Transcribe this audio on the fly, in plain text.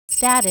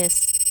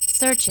Status.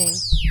 Searching.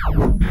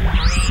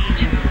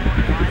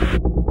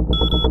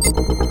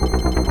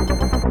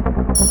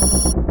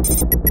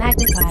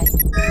 Magnify.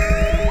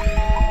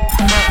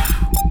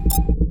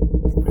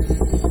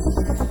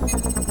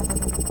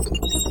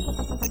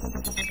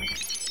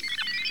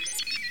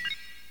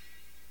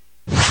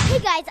 Hey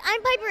guys,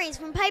 I'm Piper Reese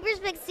from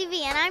Piper's Mix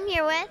TV, and I'm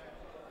here with...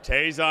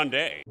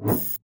 Tay-Zonday.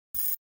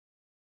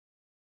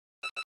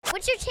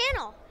 What's your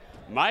channel?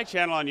 My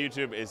channel on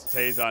YouTube is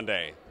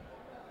Tay-Zonday,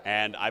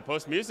 and I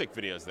post music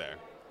videos there.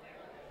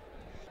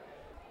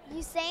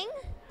 You sing?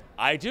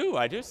 I do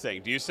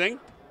sing. Do you sing?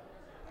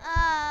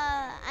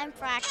 I'm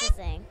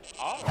practicing.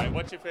 All right,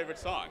 what's your favorite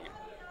song?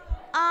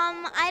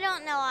 I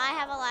don't know. I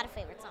have a lot of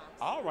favorite songs.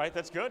 All right,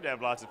 that's good to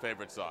have lots of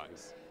favorite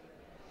songs.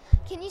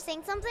 Can you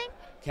sing something?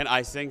 Can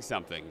I sing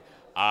something?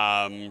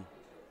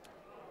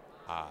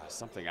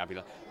 Something, I'd be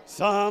like,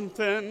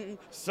 something,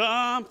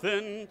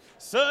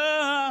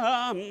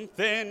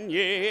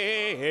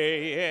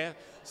 yeah.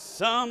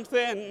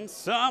 Something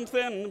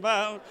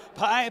about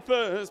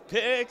Piper's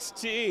Picks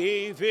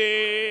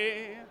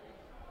TV.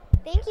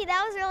 Thank you.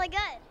 That was really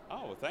good.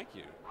 Oh, thank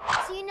you.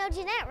 So you know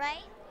Jeanette,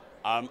 right?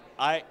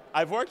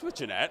 I've worked with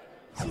Jeanette.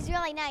 She's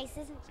really nice,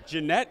 isn't she?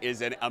 Jeanette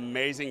is an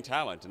amazing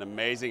talent, an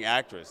amazing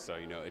actress. So,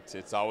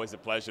 it's always a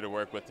pleasure to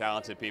work with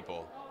talented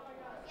people.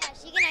 Yeah,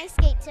 she can ice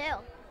skate too.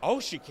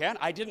 Oh, she can?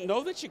 I didn't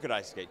know that she could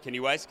ice skate. Can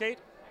you ice skate?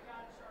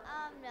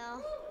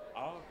 No.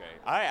 Oh, okay.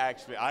 I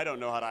don't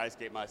know how to ice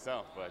skate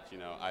myself, but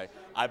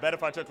I bet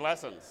if I took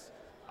lessons,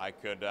 I'd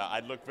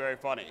look very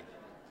funny,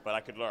 but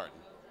I could learn.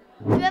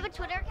 Do you have a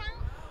Twitter account?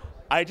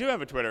 I do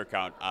have a Twitter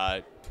account,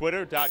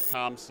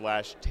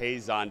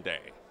 twitter.com/Tay-Zonday.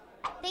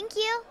 Thank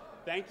you.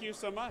 Thank you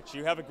so much.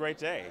 You have a great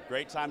day.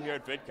 Great time here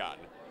at VidCon.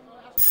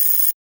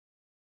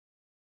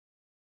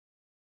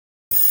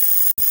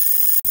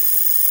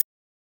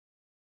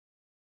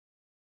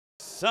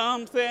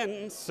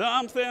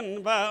 Something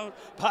about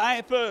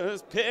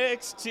Piper's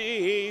Picks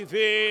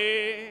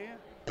TV.